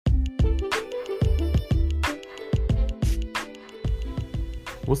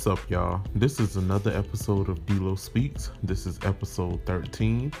What's up, y'all? This is another episode of D-Lo Speaks. This is episode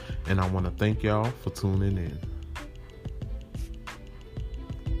 13, and I want to thank y'all for tuning in.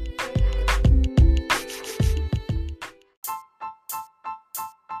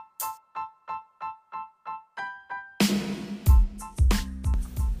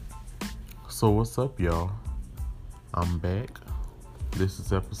 So what's up, y'all? I'm back. This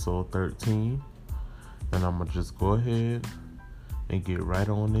is episode 13, and I'm going to just go ahead and get right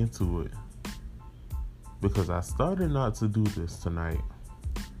on into it, because I started not to do this tonight,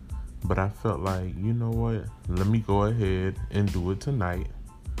 but I felt like, you know what, let me go ahead and do it tonight,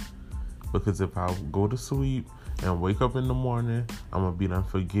 because if I go to sleep and wake up in the morning, I'm gonna be done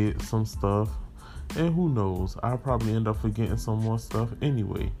forget some stuff, and who knows, I'll probably end up forgetting some more stuff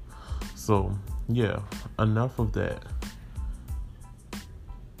anyway. So yeah, enough of that.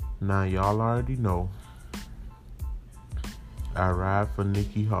 Now y'all already know I ride for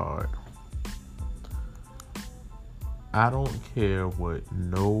Nicki hard. I don't care what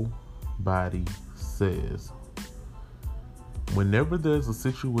nobody says. Whenever there's a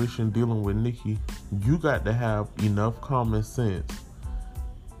situation dealing with Nicki, you got to have enough common sense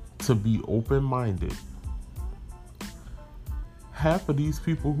to be open-minded. Half of these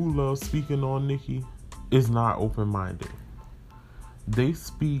people who love speaking on Nicki is not open-minded. They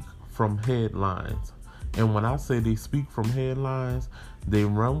speak from headlines. And when I say they speak from headlines, they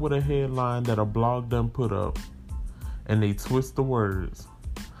run with a headline that a blog done put up, and they twist the words,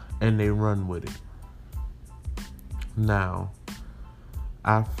 and they run with it. Now,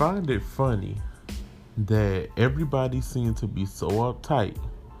 I find it funny that everybody seemed to be so uptight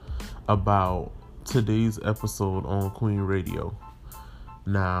about today's episode on Queen Radio.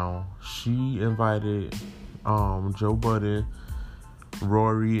 Now, she invited Joe Budden,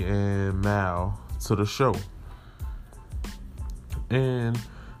 Rory, and Mal to the show. And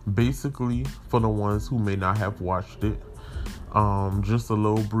basically, for the ones who may not have watched it, just a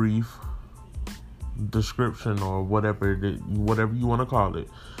little brief description or whatever you want to call it.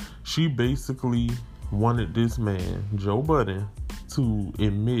 She basically wanted this man, Joe Budden, to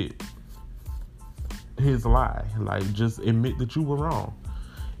admit his lie. Like, just admit that you were wrong.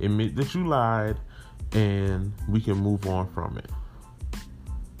 Admit that you lied, and we can move on from it.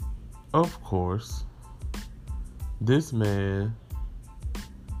 Of course, this man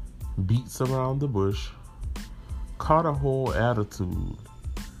beats around the bush, caught a whole attitude,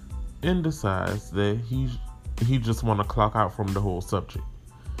 and decides that he just want to clock out from the whole subject.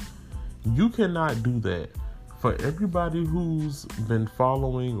 You cannot do that. For everybody who's been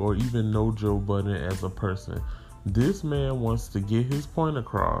following or even know Joe Budden as a person, this man wants to get his point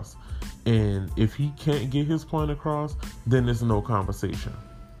across, and if he can't get his point across, then there's no conversation.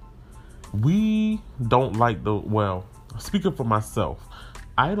 We don't like speaking for myself,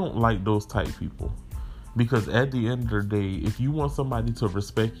 I don't like those type people, because at the end of the day, if you want somebody to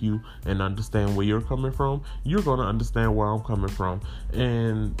respect you and understand where you're coming from, you're going to understand where I'm coming from,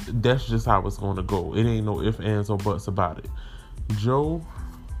 and that's just how it's going to go. It ain't no ifs, ands, or buts about it. Joe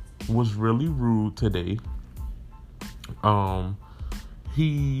was really rude today.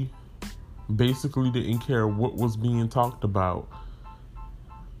 He basically didn't care what was being talked about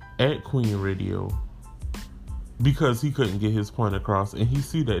at Queen Radio, because he couldn't get his point across, and he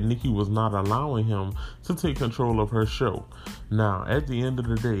see that Nicki was not allowing him to take control of her show. Now, at the end of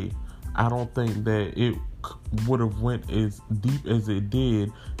the day, I don't think that it would have went as deep as it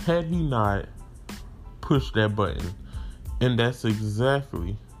did had he not pushed that button. And that's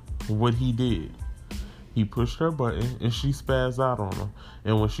exactly what he did. He pushed her button, and she spazzed out on him.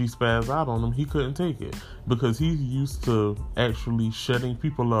 And when she spazzed out on him, he couldn't take it, because he's used to actually shutting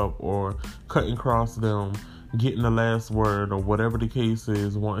people up or cutting across them, getting the last word, or whatever the case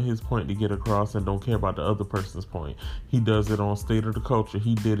is, want his point to get across and don't care about the other person's point. He does it on State of the Culture.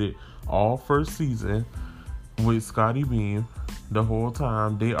 He did it all first season with Scotty Beam. The whole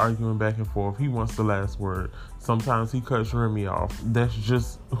time they arguing back and forth, he wants the last word. Sometimes he cuts Remy off. That's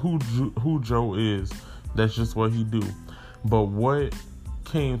just who Joe is. That's just what he do. But what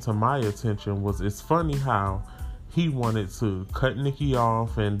came to my attention was, it's funny how he wanted to cut Nicki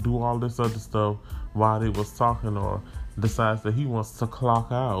off and do all this other stuff while they was talking, or decides that he wants to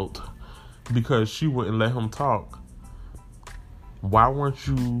clock out because she wouldn't let him talk. Why weren't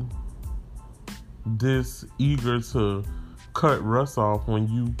you this eager to cut Russ off when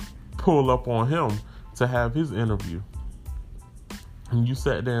you pull up on him to have his interview? And you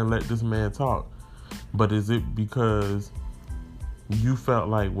sat there and let this man talk. But is it because you felt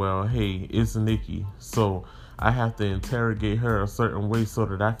like, well, hey, it's Nicki, so I have to interrogate her a certain way so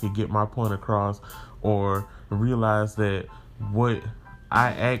that I could get my point across, or realize that what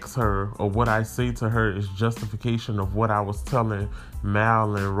I ask her, or what I say to her is justification of what I was telling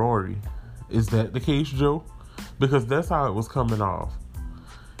Mal and Rory. Is that the case, Joe? Because that's how it was coming off.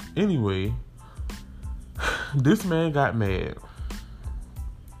 Anyway, this man got mad.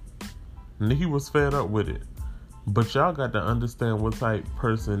 Nicki was fed up with it. But y'all got to understand what type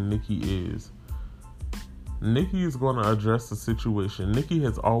person Nicki is. Nicki is going to address the situation. Nicki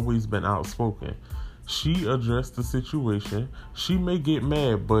has always been outspoken. She addressed the situation. She may get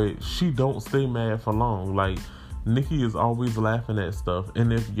mad, but she don't stay mad for long. Like, Nicki is always laughing at stuff.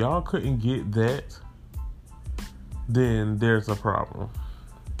 And if y'all couldn't get that, then there's a problem.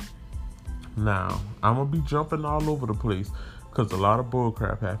 Now, I'm going to be jumping all over the place because a lot of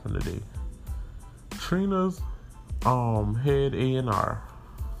bullcrap happened today. Trina's head A&R.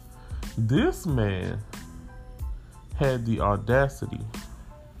 This man had the audacity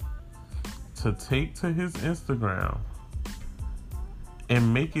to take to his Instagram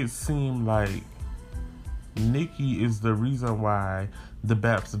and make it seem like Nicki is the reason why the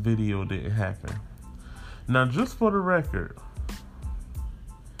Baps video didn't happen. Now, just for the record,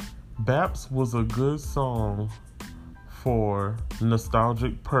 Baps was a good song for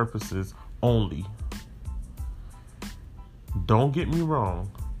nostalgic purposes only. Don't get me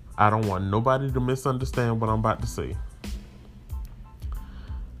wrong. I don't want nobody to misunderstand what I'm about to say.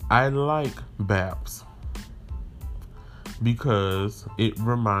 I like Baps because it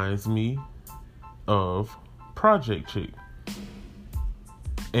reminds me of Project Chick.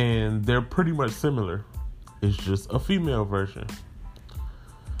 And they're pretty much similar. It's just a female version.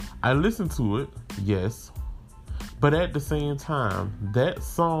 I listened to it, yes. But at the same time, that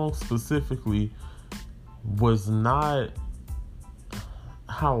song specifically was not,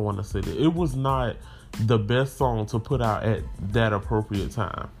 how I want to say that, it was not the best song to put out at that appropriate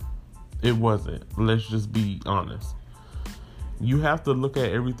time. It wasn't. Let's just be honest. You have to look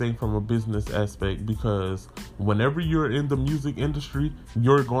at everything from a business aspect, because whenever you're in the music industry,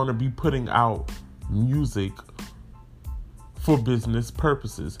 you're going to be putting out music for business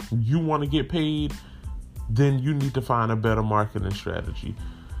purposes. You want to get paid, then you need to find a better marketing strategy.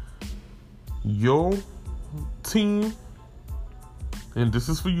 Your team, and this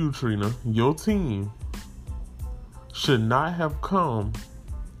is for you, Trina, your team should not have come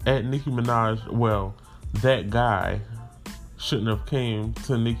at Nicki Minaj. Well, that guy shouldn't have came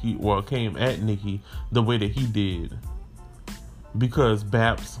at Nicki the way that he did, because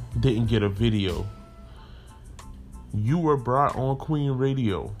Baps didn't get a video. You were brought on Queen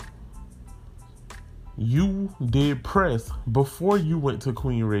Radio. You did press before you went to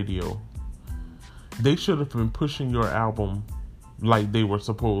Queen Radio. They should have been pushing your album like they were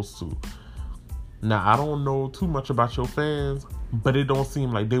supposed to. Now, I don't know too much about your fans, but it don't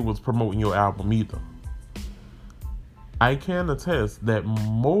seem like they was promoting your album either. I can attest that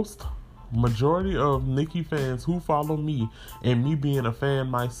majority of Nicki fans who follow me, and me being a fan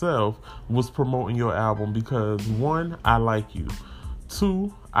myself, was promoting your album because, one, I like you.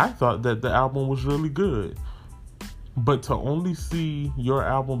 Two, I thought that the album was really good. But to only see your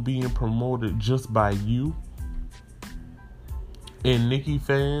album being promoted just by you and Nicki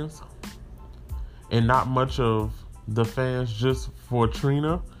fans, and not much of the fans just for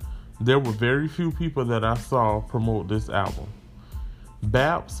Trina, there were very few people that I saw promote this album.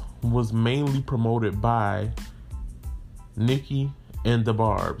 Baps was mainly promoted by Nicki and the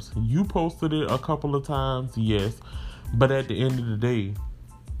Barbs. You posted it a couple of times, yes, but at the end of the day,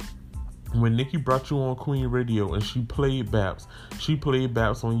 when Nicki brought you on Queen Radio and she played Baps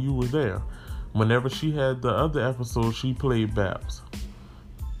when you were there. Whenever she had the other episode, she played Baps.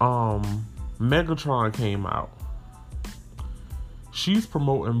 Megatron came out. She's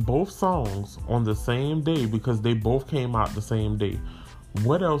promoting both songs on the same day because they both came out the same day.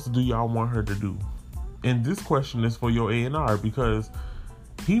 What else do y'all want her to do? And this question is for your A&R, because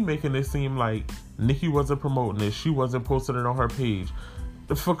he making it seem like Nicki wasn't promoting it. She wasn't posting it on her page.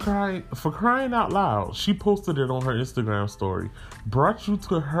 For crying out loud, she posted it on her Instagram story, brought you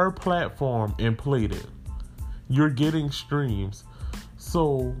to her platform and played it. You're getting streams.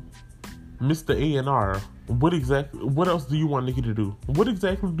 So, Mr. A&R, what else do you want Nicki to do? What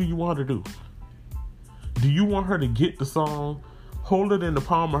exactly do you want her to do? Do you want her to get the song, hold it in the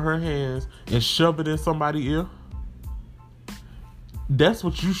palm of her hands, and shove it in somebody's ear? That's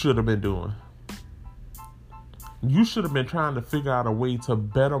what you should have been doing. You should have been trying to figure out a way to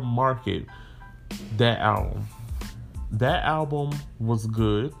better market that album. That album was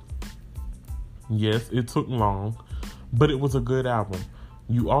good. Yes, it took long, but it was a good album.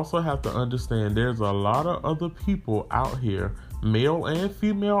 You also have to understand there's a lot of other people out here, male and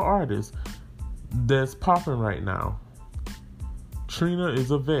female artists, that's popping right now. Trina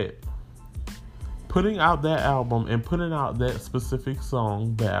is a vet. Putting out that album and putting out that specific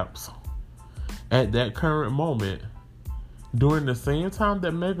song, Baps, at that current moment, during the same time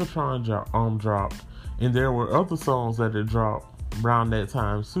that Megatron dropped, and there were other songs that had dropped around that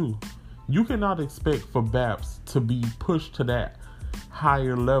time too. You cannot expect for Baps to be pushed to that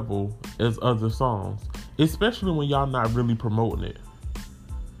higher level as other songs, especially when y'all not really promoting it.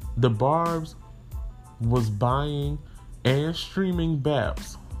 The Barbs was buying and streaming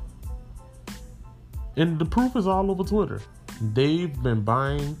Baps. And the proof is all over Twitter. They've been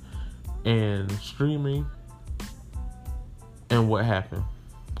buying and streaming. And what happened?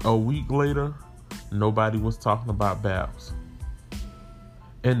 A week later, nobody was talking about Baps.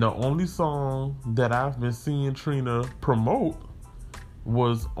 And the only song that I've been seeing Trina promote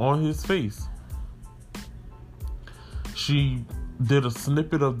was On His Face. She did a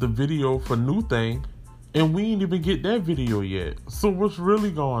snippet of the video for New Thing, and we ain't even get that video yet. So what's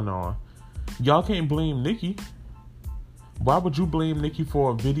really going on? Y'all can't blame Nicki. Why would you blame Nicki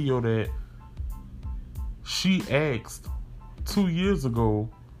for a video that she asked 2 years ago,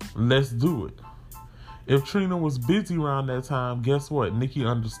 let's do it? If Trina was busy around that time, guess what? Nicki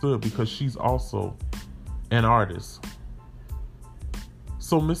understood because she's also an artist.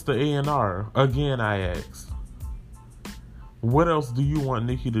 So Mr. A&R, again I ask, what else do you want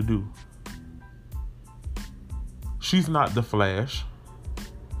Nicki to do? She's not the Flash.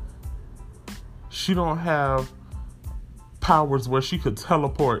 She don't have powers where she could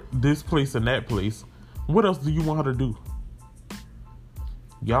teleport this place and that place. What else do you want her to do?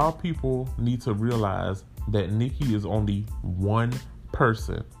 Y'all people need to realize that Nicki is only one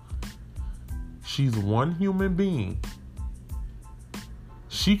person. She's one human being.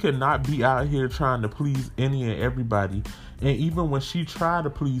 She could not be out here trying to please any and everybody. And even when she tried to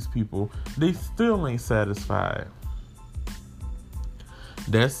please people, they still ain't satisfied.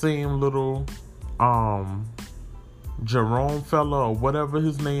 That same little Jerome fella or whatever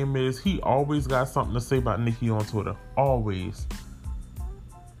his name is, he always got something to say about Nicki on Twitter. Always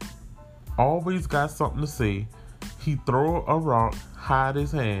got something to say. He throw a rock, hide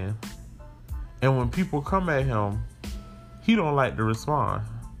his hand, and when people come at him, he don't like to respond.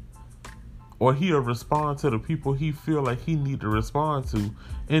 Or he'll respond to the people he feel like he need to respond to,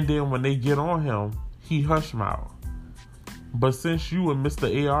 and then when they get on him, he hush mouth. But since you and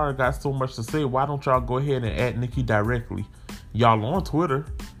Mr. AR got so much to say, why don't y'all go ahead and add Nicki directly? Y'all on Twitter,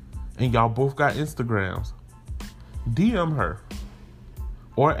 and y'all both got Instagrams. DM her,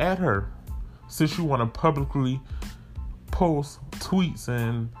 or add her, since you want to publicly post tweets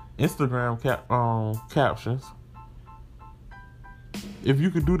and Instagram captions. If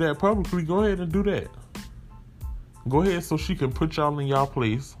you could do that publicly, go ahead and do that. Go ahead so she can put y'all in y'all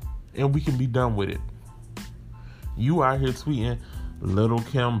place, and we can be done with it. You out here tweeting, Little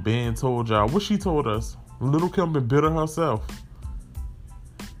Kim been told y'all. What she told us? Little Kim been bitter herself.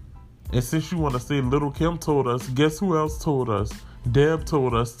 And since you want to say Little Kim told us, guess who else told us? Deb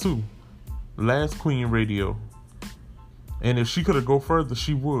told us too. Last Queen Radio. And if she could have go further,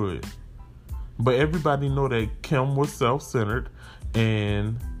 she would. But everybody know that Kim was self-centered,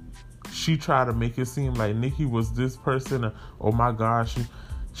 and she tried to make it seem like Nicki was this person. Oh my gosh,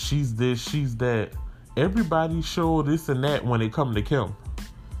 she's this, she's that. Everybody show this and that when it come to Kim.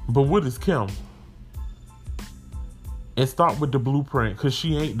 But what is Kim? And start with the blueprint, because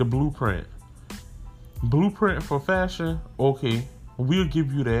she ain't the blueprint. Blueprint for fashion? Okay, we'll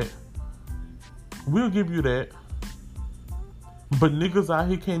give you that. We'll give you that. But niggas out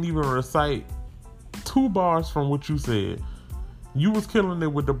here can't even recite 2 bars from what you said. You was killing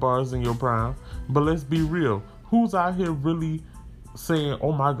it with the bars in your prime. But let's be real. Who's out here really saying,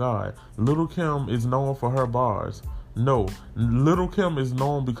 oh my God, Little Kim is known for her bars? No, Little Kim is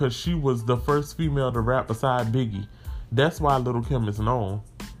known because she was the first female to rap beside Biggie. That's why Little Kim is known.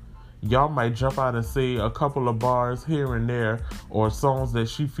 Y'all might jump out and say a couple of bars here and there, or songs that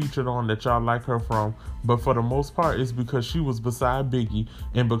she featured on that y'all like her from, but for the most part it's because she was beside Biggie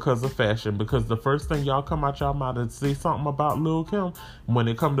and because of fashion. Because the first thing y'all come out y'all mouth and say something about Lil Kim when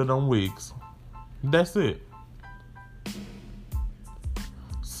it come to them wigs. That's it.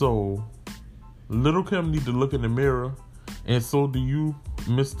 So Little Kim need to look in the mirror, and so do you,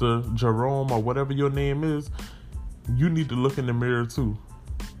 Mr. Jerome, or whatever your name is. You need to look in the mirror too.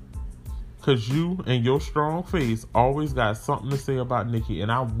 Because you and your strong face always got something to say about Nicki.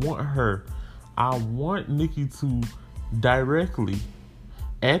 And I want Nicki to directly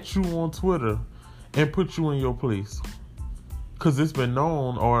at you on Twitter and put you in your place. Because it's been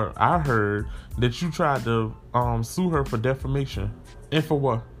known, or I heard, that you tried to sue her for defamation. And for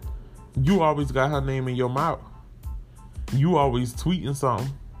what? You always got her name in your mouth. You always tweeting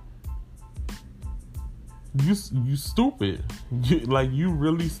something. You stupid. You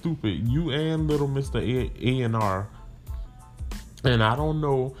really stupid. You and little Mr. A&R. And I don't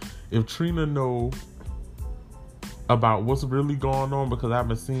know if Trina know about what's really going on, because I've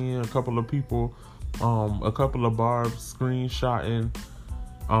been seeing a couple of people, a couple of barbs screenshotting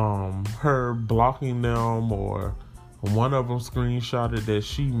her blocking them, or one of them screenshotted that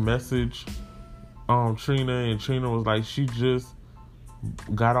she messaged Trina, and Trina was like she just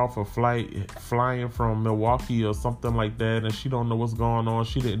got off a flight flying from Milwaukee or something like that, and she don't know what's going on.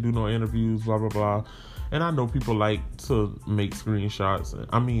 She didn't do no interviews, blah blah blah. And I know people like to make screenshots.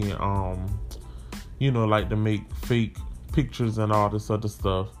 I mean, like to make fake pictures and all this other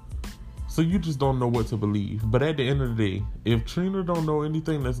stuff. So you just don't know what to believe. But at the end of the day, if Trina don't know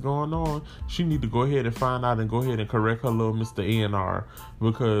anything that's going on, she need to go ahead and find out and go ahead and correct her little Mr. A&R,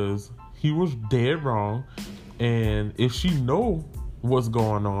 because he was dead wrong. And if she know what's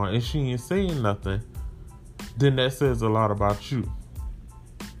going on and she ain't saying nothing, then that says a lot about you.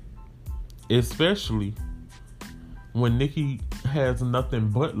 Especially when Nicki has nothing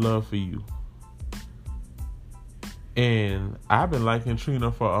but love for you. And I've been liking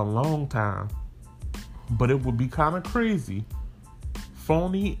Trina for a long time. But it would be kind of crazy,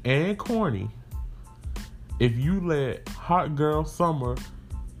 phony and corny, if you let Hot Girl Summer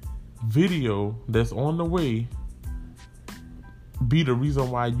video that's on the way be the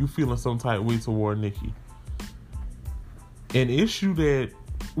reason why you feeling some type of way toward Nicki. An issue that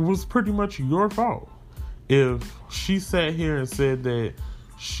was pretty much your fault. If she sat here and said that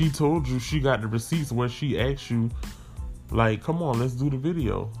she told you she got the receipts where she asked you, like, come on, let's do the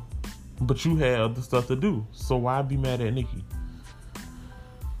video, but you had other stuff to do, so why be mad at Nicki?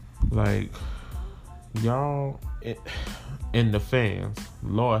 Like, y'all and the fans,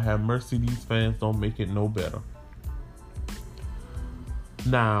 Lord have mercy, these fans don't make it no better.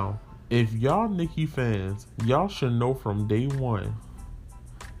 Now, if y'all Nicki fans, y'all should know from day one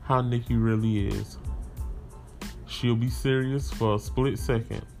how Nicki really is. She'll be serious for a split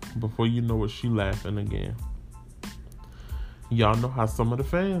second before you know it, she laughing again. Y'all know how some of the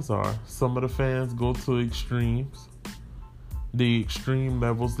fans are. Some of the fans go to extremes. The extreme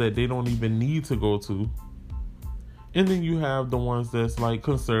levels that they don't even need to go to. And then you have the ones that's like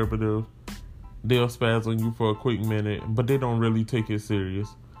conservative. They'll spaz on you for a quick minute, but they don't really take it serious.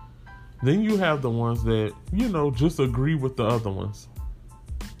 Then you have the ones that, just agree with the other ones.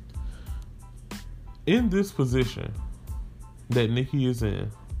 In this position that Nicki is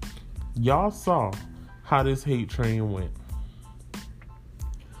in, y'all saw how this hate train went.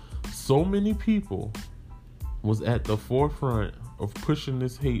 So many people was at the forefront of pushing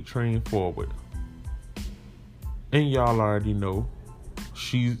this hate train forward. And y'all already know.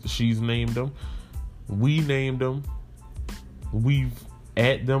 She's named them. We named them. We've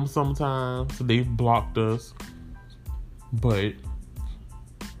at them sometimes. They've blocked us. But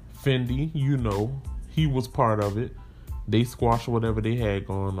Fendi, he was part of it. They squashed whatever they had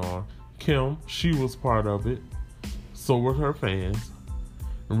going on. Kim, she was part of it. So were her fans.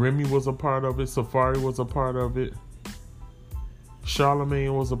 Remy was a part of it. Safari was a part of it.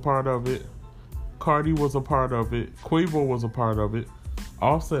 Charlamagne was a part of it. Cardi was a part of it. Quavo was a part of it.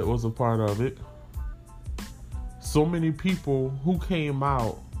 Offset was a part of it. So many people who came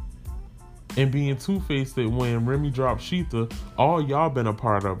out and being two-faced it when Remy dropped Sheetha, all y'all been a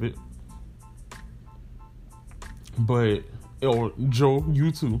part of it. But, Joe,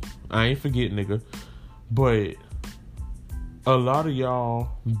 you too. I ain't forget, nigga. But a lot of y'all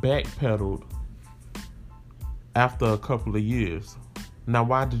backpedaled after a couple of years. Now,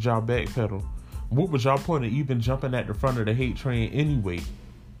 why did y'all backpedal? What was y'all point of even jumping at the front of the hate train anyway?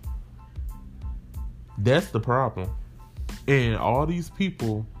 That's the problem. And all these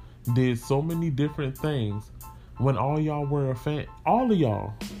people did so many different things when all y'all were a fan. All of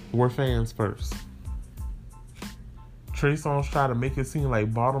y'all were fans first. Trey Songz tried to make it seem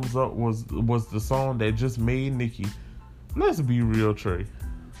like Bottoms Up was the song that just made Nicki. Let's be real, Trey.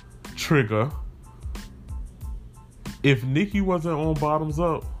 Trigger. If Nicki wasn't on Bottoms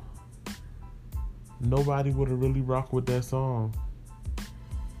Up, nobody would have really rocked with that song.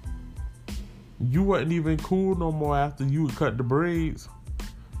 You wasn't even cool no more after you would cut the braids.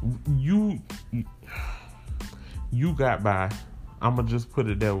 You got by. I'ma just put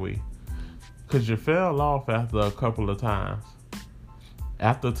it that way. Cause you fell off after a couple of times.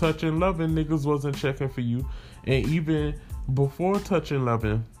 After Touching Loving, niggas wasn't checking for you. And even before Touching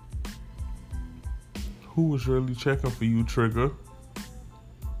Loving, who was really checking for you, Trigger?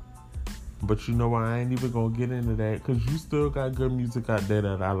 But you know what? I ain't even gonna get into that, cause you still got good music out there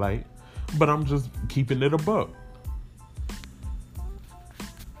that I like. But I'm just keeping it a buck.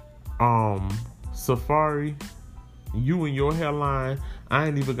 Safari, you and your hairline, I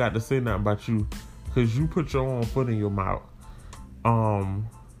ain't even got to say nothing about you, because you put your own foot in your mouth.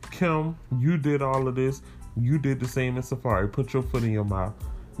 Kim, you did all of this. You did the same in Safari. Put your foot in your mouth.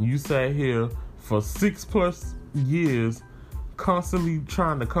 You sat here for 6+ years constantly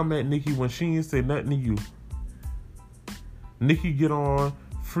trying to come at Nicki when she ain't say nothing to you. Nicki get on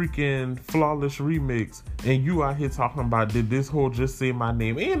freaking Flawless Remix and you out here talking about, did this hoe just say my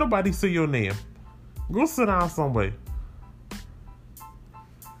name? Ain't nobody say your name. Go sit down somewhere.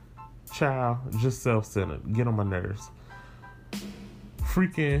 Child, just self-centered. Get on my nerves.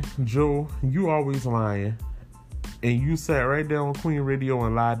 Freaking Joe, you always lying. And you sat right there on Queen Radio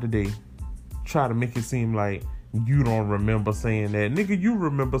and lied today. Try to make it seem like you don't remember saying that. Nigga, you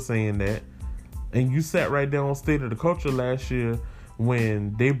remember saying that. And you sat right there on State of the Culture last year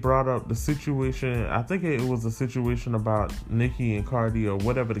when they brought up the situation. I think it was a situation about Nicki and Cardi or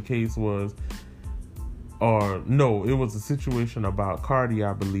whatever the case was. Or no, it was a situation about Cardi,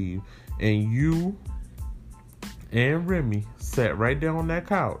 I believe. And you and Remy sat right there on that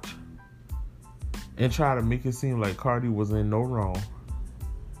couch and tried to make it seem like Cardi was in no wrong.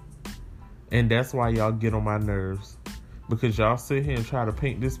 And that's why y'all get on my nerves. Because y'all sit here and try to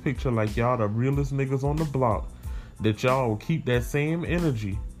paint this picture like y'all the realest niggas on the block. That y'all will keep that same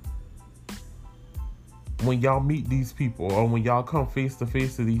energy when y'all meet these people or when y'all come face to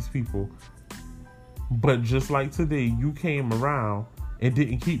face to these people. But just like today, you came around and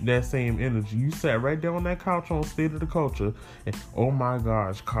didn't keep that same energy. You sat right there on that couch on State of the Culture and, oh my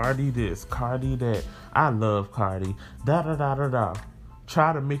gosh, Cardi this, Cardi that. I love Cardi. Da-da-da-da-da.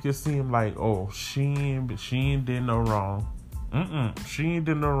 Try to make it seem like, oh, she ain't did no wrong. She ain't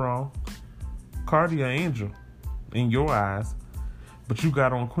did no wrong. Cardi an angel in your eyes. But you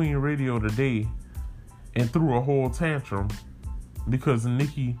got on Queen Radio today and threw a whole tantrum because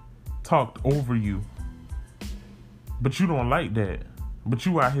Nicki talked over you. But you don't like that. But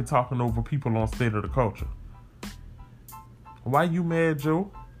you out here talking over people on State of the Culture. Why you mad,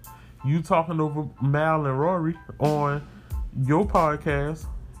 Joe? You talking over Mal and Rory on your podcast.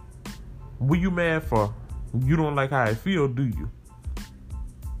 What you mad for? You don't like how I feel, do you?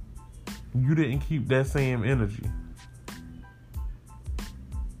 You didn't keep that same energy.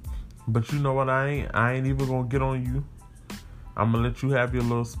 But you know what, I ain't even gonna get on you. I'm gonna let you have your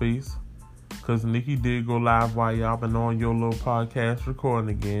little space. Cause Nicki did go live while y'all been on your little podcast recording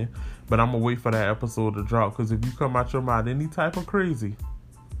again. But I'm gonna wait for that episode to drop. Cause if you come out your mouth any type of crazy,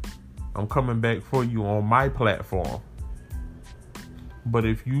 I'm coming back for you on my platform. But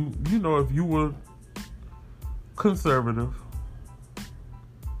if you were conservative,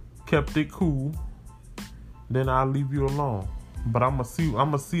 kept it cool, then I'll leave you alone. But I'm gonna see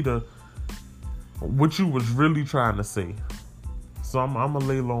what you was really trying to say. So I'm gonna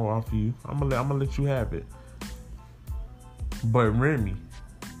lay low off of you. I'm gonna let you have it. But Remy,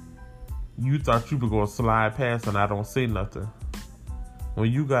 you thought you were gonna slide past and I don't say nothing. When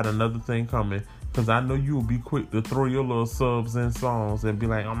you got another thing coming, because I know you will be quick to throw your little subs in songs and be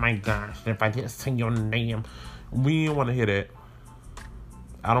like, oh my gosh, if I just say your name. We ain't want to hear that.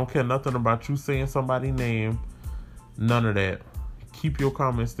 I don't care nothing about you saying somebody's name. None of that. Keep your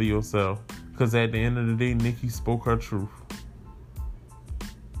comments to yourself. Because at the end of the day, Nicki spoke her truth.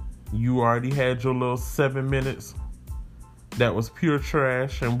 You already had your little 7 minutes. That was pure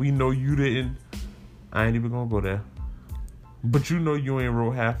trash. And we know you didn't. I ain't even going to go there. But you know you ain't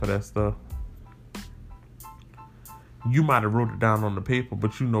wrote half of that stuff. You might have wrote it down on the paper,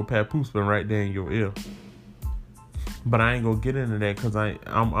 but you know Papoose been right there in your ear. But I ain't gonna get into that because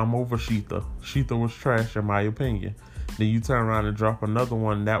I'm over Sheetha. Sheetha was trash in my opinion. Then you turn around and drop another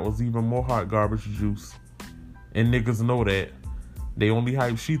one that was even more hot garbage juice. And niggas know that. They only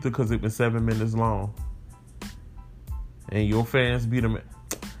hype Sheetha because it been 7 minutes long. And your fans beat them.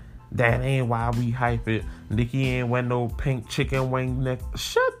 That ain't why we hype it. Nicki ain't wear no pink chicken wing neck.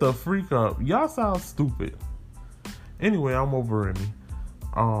 Shut the freak up. Y'all sound stupid. Anyway, I'm over Remy.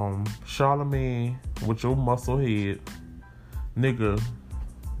 Charlamagne with your muscle head. Nigga,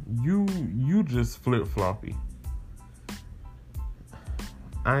 you just flip-floppy.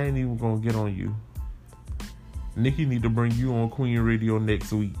 I ain't even gonna get on you. Nicki need to bring you on Queen Radio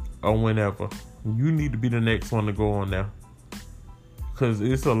next week or whenever. You need to be the next one to go on there. Cause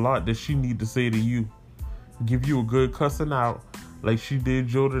it's a lot that she need to say to you. Give you a good cussing out like she did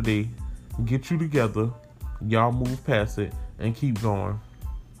Joe today. Get you together. Y'all move past it and keep going.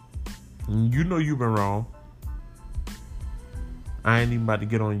 You know you've been wrong. I ain't even about to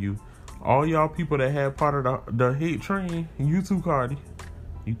get on you. All y'all people that had part of the hate train, you too, Cardi.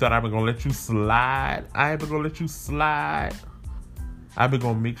 You thought I was gonna let you slide? I ain't gonna let you slide. I been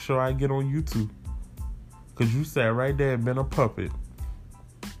gonna make sure I get on YouTube. Cause you sat right there and been a puppet.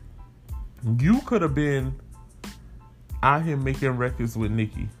 You could have been out here making records with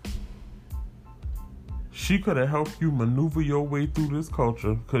Nicki. She could have helped you maneuver your way through this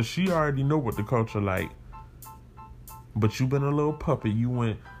culture. Cause she already know what the culture like. But you been a little puppet. You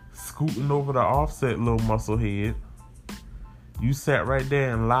went scooting over the Offset little muscle head. You sat right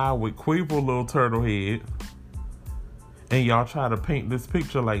there and lied with Quavo little turtle head. And y'all try to paint this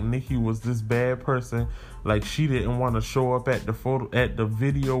picture like Nicki was this bad person. Like she didn't want to show up at the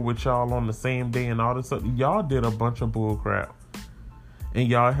video with y'all on the same day and all this stuff. Y'all did a bunch of bull crap. And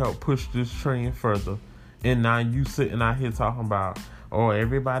y'all helped push this train further. And now you sitting out here talking about, oh,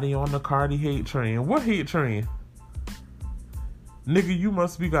 everybody on the Cardi hate train. What hate train? Nigga, you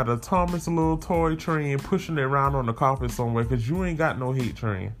must be got a Thomas little toy train pushing it around on the carpet somewhere because you ain't got no hate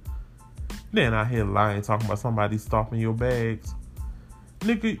train. Then I hear lying talking about somebody stopping your bags.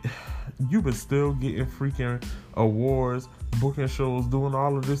 Nigga, you been still getting freaking awards, booking shows, doing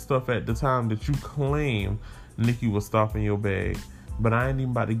all of this stuff at the time that you claim Nicki was stopping your bag. But I ain't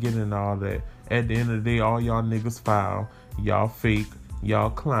even about to get into all that. At the end of the day, all y'all niggas foul. Y'all fake. Y'all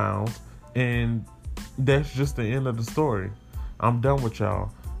clowns. And that's just the end of the story. I'm done with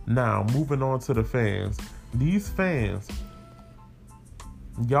y'all. Now, moving on to the fans. These fans,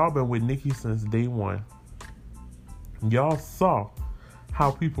 y'all been with Nicki since day one. Y'all saw how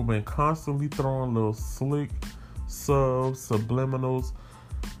people been constantly throwing little slick subs, subliminals,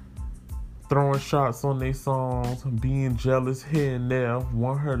 throwing shots on their songs, being jealous here and there,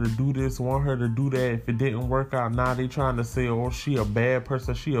 want her to do this, want her to do that. If it didn't work out, now they trying to say, oh, she a bad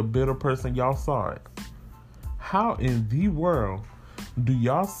person, she a bitter person. Y'all saw it. How in the world do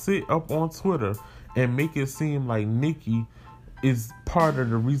y'all sit up on Twitter and make it seem like Nicki is part of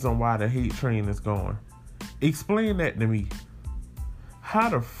the reason why the hate train is going? Explain that to me. How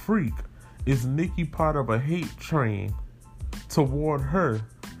the freak is Nicki part of a hate train toward her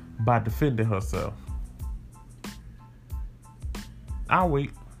by defending herself? I'll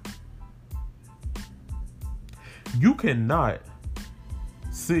wait. You cannot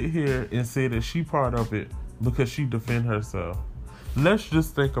sit here and say that she part of it because she defend herself. Let's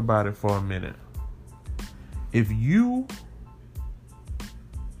just think about it for a minute. If you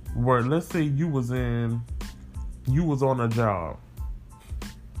were, let's say you was on a job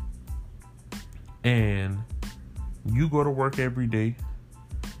and you go to work every day,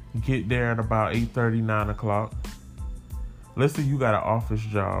 get there at about 8:30, 9 o'clock. Let's say you got an office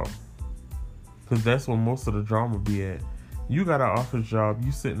job, because that's where most of the drama be at. You got an office job,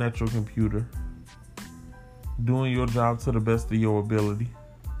 you sitting at your computer, doing your job to the best of your ability.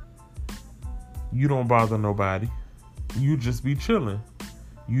 You don't bother nobody. You just be chilling.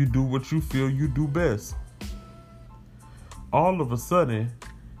 You do what you feel you do best. All of a sudden,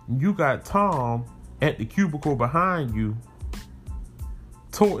 you got Tom at the cubicle behind you,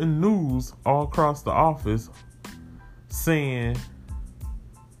 toting news all across the office, saying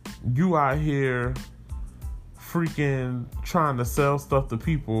you out here freaking trying to sell stuff to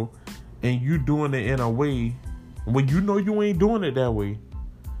people and you doing it in a way when you know you ain't doing it that way.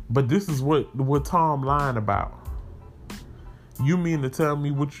 But this is what Tom lying about. You mean to tell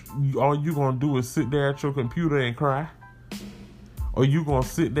me all you gonna do is sit there at your computer and cry? Or you gonna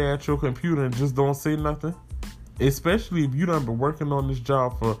sit there at your computer and just don't say nothing? Especially if you done been working on this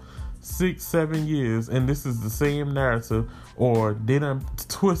job for 6-7 years and this is the same narrative, or they done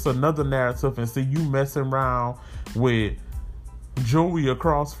twist another narrative and say you messing around with Joey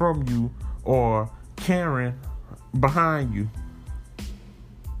across from you or Karen behind you.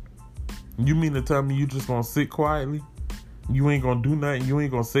 You mean to tell me you just gonna sit quietly? You ain't gonna do nothing? You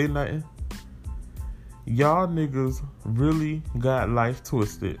ain't gonna say nothing? Y'all niggas really got life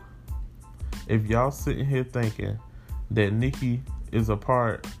twisted if y'all sitting here thinking that Nicki is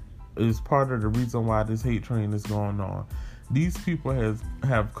part of the reason why this hate train is going on. These people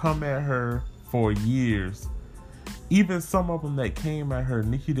have come at her for years. Even some of them that came at her,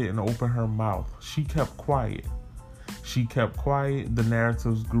 Nicki didn't open her mouth. She kept quiet. She kept quiet. The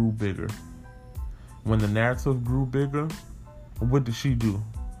narratives grew bigger. When the narrative grew bigger, what did she do?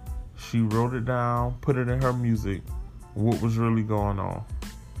 She wrote it down, put it in her music, what was really going on.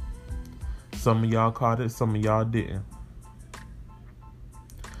 Some of y'all caught it, some of y'all didn't.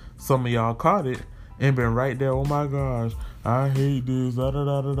 Some of y'all caught it and been right there, oh my gosh, I hate this, da da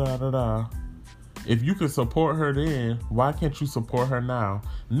da da da da da. If you can support her then, why can't you support her now?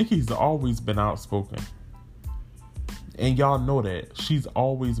 Nicki's always been outspoken. And y'all know that. She's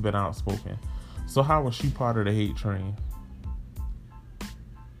always been outspoken. So how was she part of the hate train?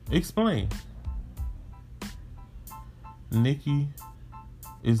 Explain. Nicki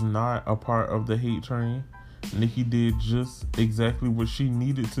is not a part of the hate train. Nicki did just exactly what she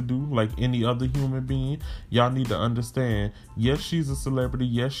needed to do, like any other human being. Y'all need to understand, yes, she's a celebrity.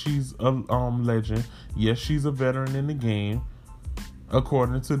 Yes, she's a legend. Yes, she's a veteran in the game.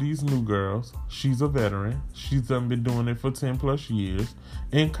 According to these new girls, she's a veteran. She's been doing it for 10 plus years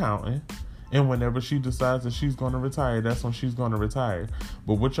and counting. And whenever she decides that she's going to retire, that's when she's going to retire.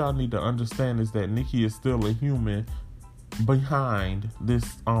 But what y'all need to understand is that Nicki is still a human behind this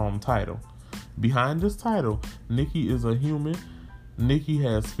title. Behind this title, Nicki is a human. Nicki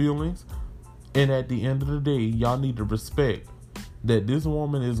has feelings. And at the end of the day, y'all need to respect that this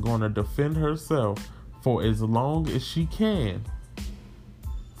woman is going to defend herself for as long as she can.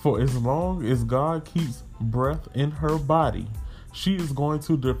 For as long as God keeps breath in her body, she is going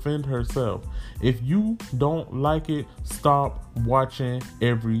to defend herself. If you don't like it, stop watching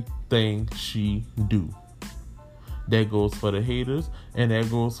everything she do. That goes for the haters, and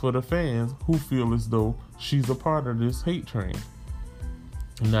that goes for the fans who feel as though she's a part of this hate train.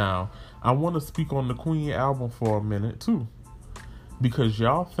 Now, I want to speak on the Queen album for a minute too, because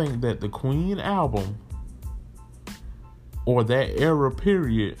y'all think that the Queen album or that era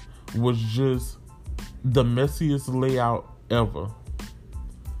period was just the messiest layout ever.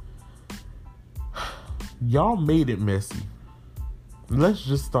 Y'all made it messy. Let's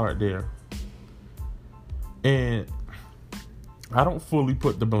just start there. And I don't fully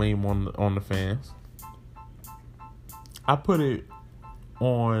put the blame on the fans. I put it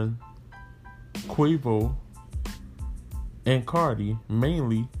on Quavo and Cardi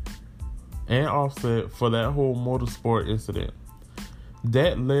mainly, and Offset, for that whole motorsport incident.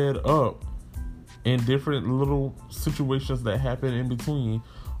 That led up in different little situations that happened in between,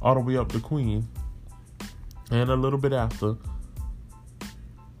 all the way up to Queen, and a little bit after.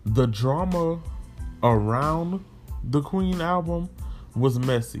 The drama around the Queen album was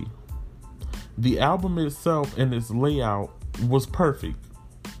messy. The album itself and its layout was perfect.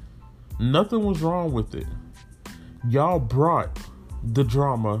 Nothing was wrong with it. Y'all brought the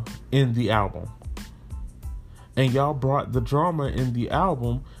drama in the album. And y'all brought the drama in the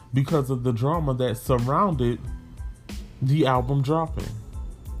album because of the drama that surrounded the album dropping.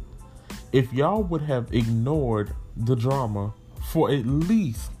 If y'all would have ignored the drama for at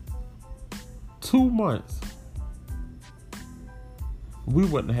least 2 months, we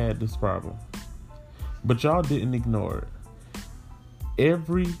wouldn't have had this problem. But y'all didn't ignore it.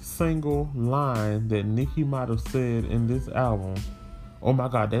 Every single line that Nicki might have said in this album, oh my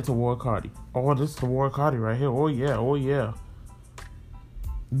God, that's Toward Cardi. Oh, this is Toward Cardi right here. Oh yeah, oh yeah.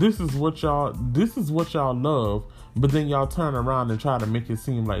 This is what y'all love, but then y'all turn around and try to make it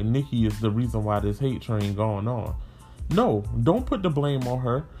seem like Nicki is the reason why this hate train going on. No, don't put the blame on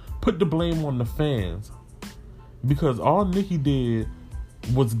her. Put the blame on the fans. Because all Nicki did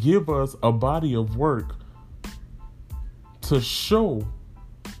was give us a body of work to show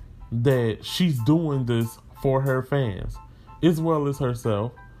that she's doing this for her fans as well as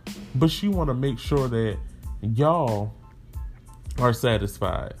herself. But she want to make sure that y'all are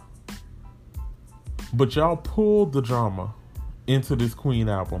satisfied. But y'all pulled the drama into this Queen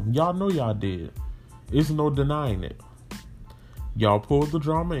album. Y'all know y'all did. It's no denying it. Y'all pulled the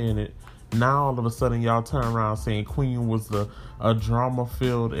drama in it. Now all of a sudden y'all turn around saying Queen was a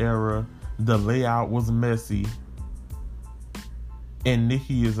drama-filled era. The layout was messy. And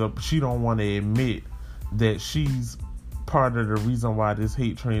Nicki she don't want to admit that she's part of the reason why this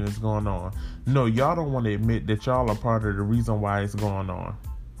hate train is going on. No, y'all don't want to admit that y'all are part of the reason why it's going on.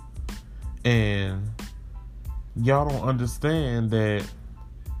 And y'all don't understand that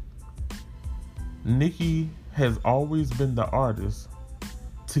Nicki has always been the artist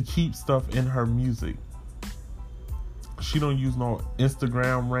to keep stuff in her music. She don't use no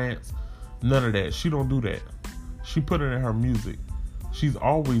Instagram rants, none of that. She don't do that. She put it in her music. She's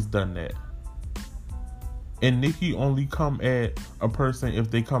always done that. And Nicki only come at a person if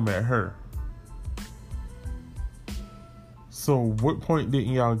they come at her. So what point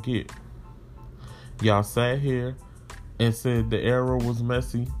didn't y'all get? Y'all sat here and said the era was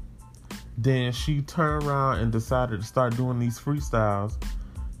messy. Then she turned around and decided to start doing these freestyles.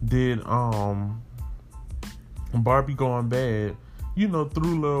 Did Barbie Going Bad,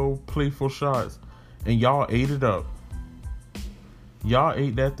 threw little playful shots, and y'all ate it up. Y'all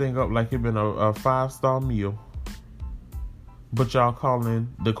ate that thing up like it been a 5-star meal. But y'all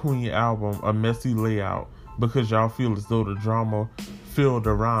calling the Queen album a messy layout because y'all feel as though the drama filled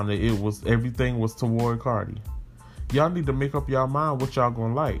around it. Everything was toward Cardi. Y'all need to make up y'all mind what y'all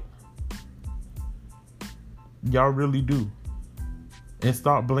gonna like. Y'all really do. And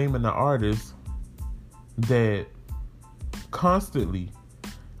stop blaming the artists that constantly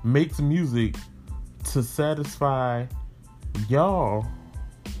makes music to satisfy y'all.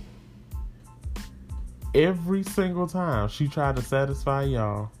 Every single time she tried to satisfy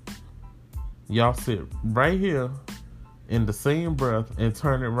y'all, y'all sit right here in the same breath and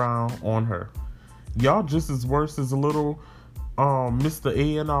turn it around on her. Y'all just as worse as a little Mr.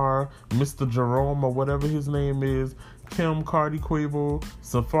 A&R, Mr. Jerome, or whatever his name is, Kim, Cardi, Quavo,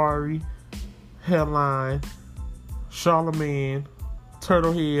 Safari, Headline, Charlamagne,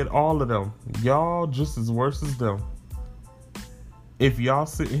 Turtlehead, all of them. Y'all just as worse as them. If y'all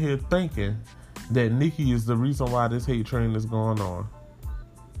sitting here thinking that Nicki is the reason why this hate train is going on,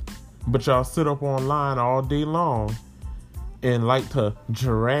 but y'all sit up online all day long and like to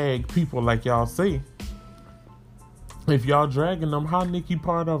drag people like y'all say. If y'all dragging them, how Nicki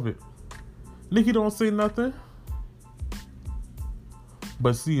part of it? Nicki don't say nothing.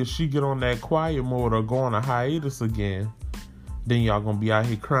 But see, if she get on that quiet mode or go on a hiatus again, then y'all gonna be out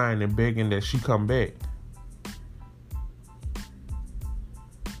here crying and begging that she come back.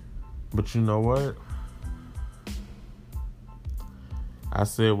 But you know what? I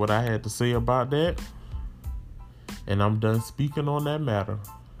said what I had to say about that, and I'm done speaking on that matter.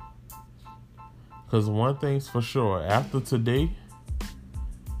 Because one thing's for sure, after today,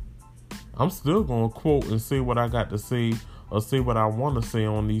 I'm still going to quote and say what I got to say or say what I want to say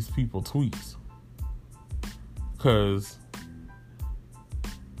on these people's tweets. Because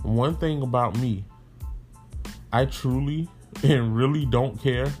one thing about me, I truly and really don't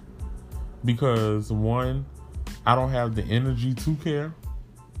care. Because one, I don't have the energy to care.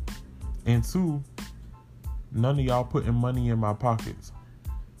 And two, none of y'all putting money in my pockets.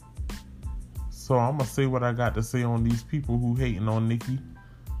 So I'm going to say what I got to say on these people who hating on Nicki.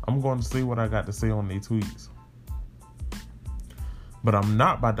 I'm going to say what I got to say on their tweets. But I'm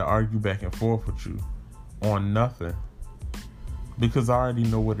not about to argue back and forth with you on nothing. Because I already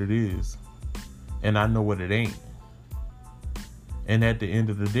know what it is. And I know what it ain't. And at the end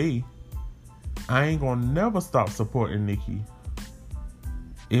of the day, I ain't going to never stop supporting Nicki.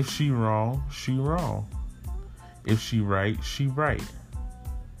 If she wrong, she wrong. If she right, she right.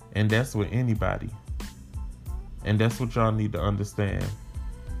 And that's with anybody. And that's what y'all need to understand.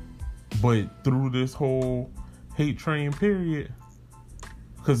 But through this whole hate train period,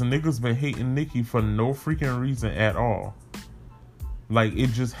 because niggas been hating Nicki for no freaking reason at all. Like, it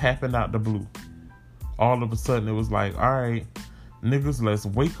just happened out the blue. All of a sudden, it was like, all right, niggas, let's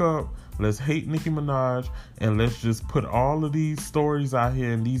wake up. Let's hate Nicki Minaj. And let's just put all of these stories out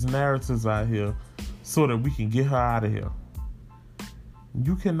here and these narratives out here so that we can get her out of here.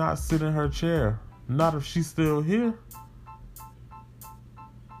 You cannot sit in her chair. Not if she's still here.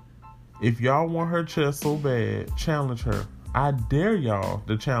 If y'all want her chair so bad, challenge her. I dare y'all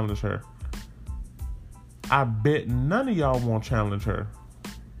to challenge her. I bet none of y'all won't challenge her.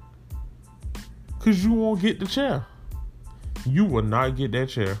 Because you won't get the chair. You will not get that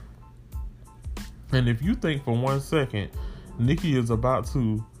chair. And if you think for 1 second Nicki is about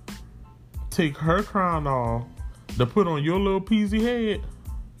to take her crown off to put on your little peasy head,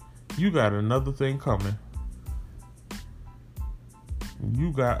 you got another thing coming.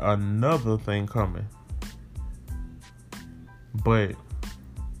 You got another thing coming. But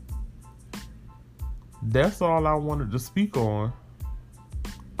that's all I wanted to speak on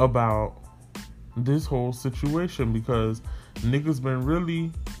about this whole situation, because niggas been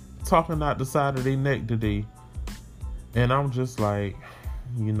really talking out the side of their neck today. And I'm just like,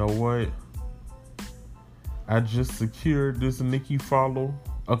 you know what? I just secured this Nicki follow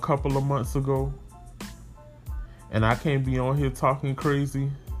a couple of months ago. And I can't be on here talking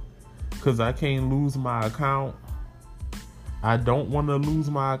crazy because I can't lose my account. I don't want to lose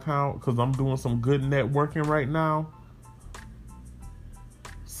my account because I'm doing some good networking right now.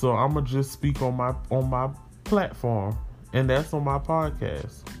 So I'm going to just speak on my platform, and that's on my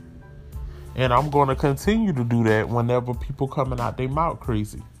podcast. And I'm going to continue to do that whenever people coming out their mouth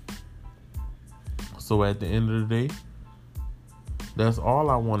crazy. So at the end of the day, that's all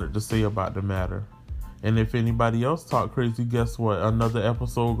I wanted to say about the matter. And if anybody else talk crazy, guess what? Another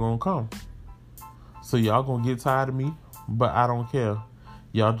episode gonna come. So y'all gonna get tired of me, but I don't care.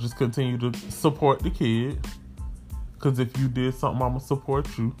 Y'all just continue to support the kid. Because if you did something, I'ma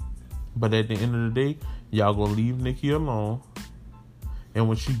support you. But at the end of the day, y'all gonna leave Nicki alone. And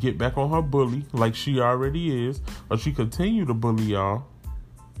when she get back on her bully, like she already is, or she continue to bully y'all,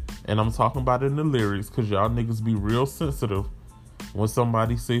 and I'm talking about it in the lyrics, because y'all niggas be real sensitive when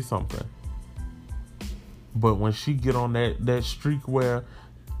somebody say something. But when she get on that streak where,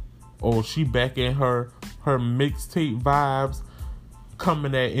 she back in her mixtape vibes,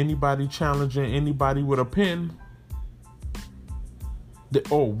 coming at anybody, challenging anybody with a pen,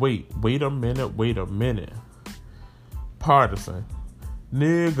 Wait a minute. Partisan.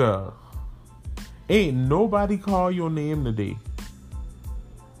 Nigga. Ain't nobody call your name today.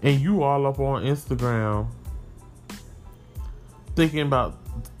 And you all up on Instagram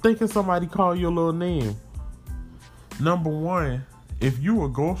thinking somebody call your little name. Number one, if you a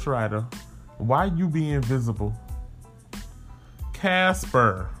ghostwriter, why you be invisible?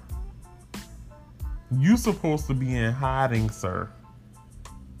 Casper, you supposed to be in hiding, sir.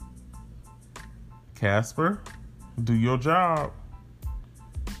 Casper, do your job.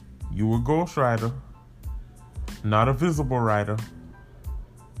 You a ghostwriter, not a visible writer.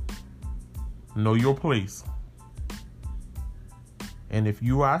 Know your place. And if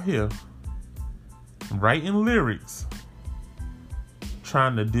you out here writing lyrics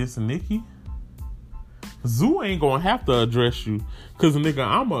trying to diss Nicki, Zoo ain't gonna have to address you. Cause nigga,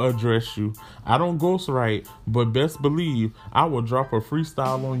 I'ma address you. I don't ghostwrite, but best believe I will drop a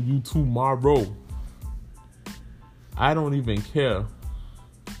freestyle on you tomorrow. I don't even care.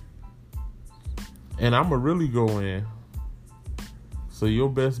 And I'ma really go in. So your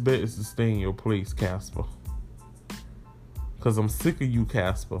best bet is to stay in your place, Casper. Cause I'm sick of you,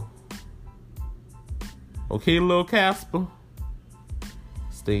 Casper. Okay, little Casper?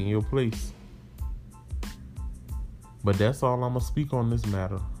 Stay in your place. But that's all I'm gonna speak on this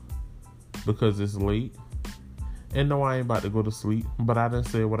matter. Because it's late. And no, I ain't about to go to sleep. But I done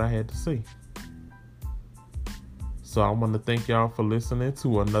said what I had to say. So I want to thank y'all for listening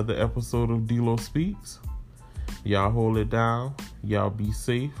to another episode of D-Lo Speaks. Y'all hold it down. Y'all be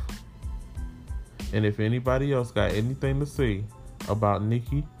safe. And if anybody else got anything to say about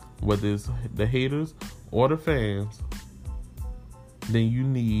Nicki, whether it's the haters or the fans, then you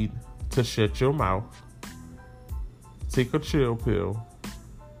need to shut your mouth, take a chill pill,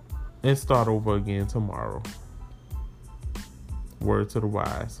 and start over again tomorrow. Word to the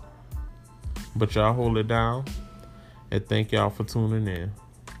wise. But y'all hold it down, and thank y'all for tuning in.